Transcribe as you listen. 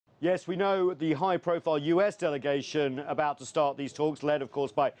Yes, we know the high-profile U.S. delegation about to start these talks, led, of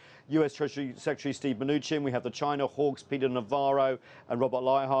course, by U.S. Treasury Secretary Steve Mnuchin. We have the China hawks, Peter Navarro and Robert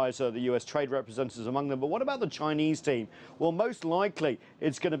Lighthizer, the U.S. trade representatives among them. But what about the Chinese team? Well, most likely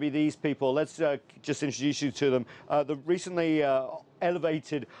it's going to be these people. Let's just introduce you to them. The recently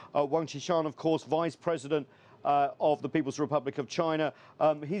elevated Wang Qishan, of course, Vice President of the People's Republic of China.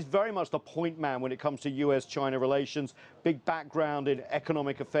 He's very much the point man when it comes to US-China relations, big background in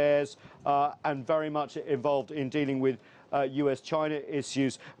economic affairs, and very much involved in dealing with US-China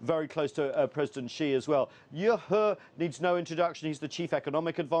issues, very close to President Xi as well. Ye He needs no introduction. He's the chief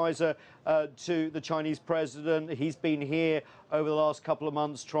economic advisor to the Chinese president. He's been here over the last couple of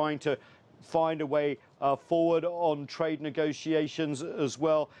months trying to find a way forward on trade negotiations as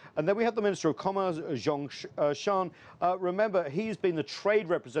well. And then we have the Minister of Commerce, Zhong Shan. Remember, he's been the trade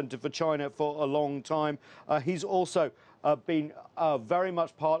representative for China for a long time. He's also been very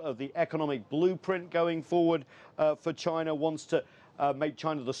much part of the economic blueprint going forward for China, wants to make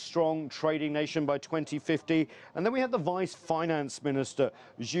China the strong trading nation by 2050. And then we have the Vice Finance Minister,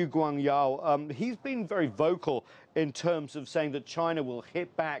 Zhu Guangyao. He's been very vocal in terms of saying that China will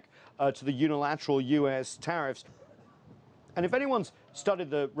hit back to the unilateral US tariffs. And if anyone's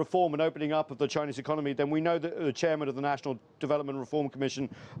studied the reform and opening up of the Chinese economy, then we know that the chairman of the National Development Reform Commission,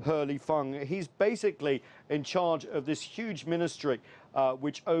 He Lifeng, he's basically in charge of this huge ministry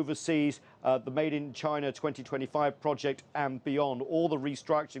which oversees the Made in China 2025 project and beyond, all the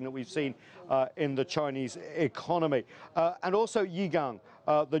restructuring that we've seen in the Chinese economy. And also Yi Gang,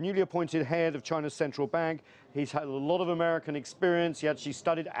 the newly appointed head of China's central bank. He's had a lot of American experience. He actually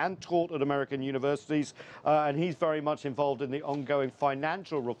studied and taught at American universities, and he's very much involved in the ongoing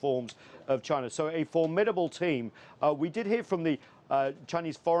financial reforms of China. So a formidable team. We did hear from the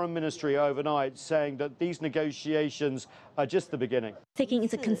Chinese Foreign Ministry overnight saying that these negotiations are just the beginning. Taking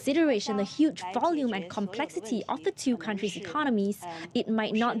into consideration the huge volume and complexity of the two countries' economies, it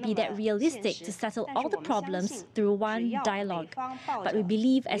might not be that realistic to settle all the problems through one dialogue. But we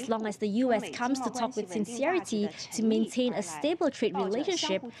believe as long as the US comes to talk with sincerity to maintain a stable trade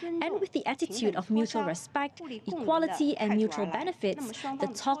relationship and with the attitude of mutual respect, equality and mutual benefits, the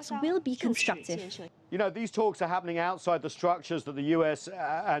talks will be constructive. You know, these talks are happening outside the structures that the US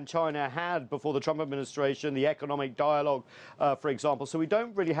and China had before the Trump administration, the economic dialogue, for example. So we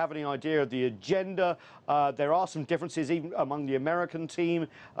don't really have any idea of the agenda. There are some differences even among the American team,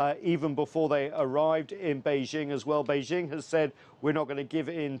 even before they arrived in Beijing as well. Beijing has said we're not going to give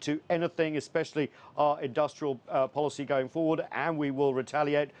in to anything, especially our industrial policy going forward, and we will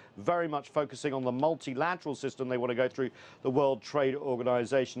retaliate, very much focusing on the multilateral system they want to go through, the World Trade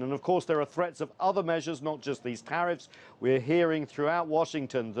Organization. And of course, there are threats of other measures, not just these tariffs. We're hearing throughout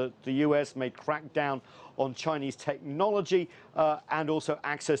Washington that the US may crack down on Chinese technology and also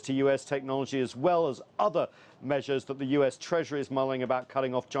access to US technology, as well as other measures that the US Treasury is mulling about,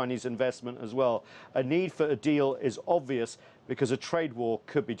 cutting off Chinese investment as well. A need for a deal is obvious because a trade war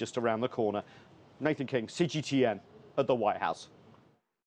could be just around the corner. Nathan King, CGTN at the White House.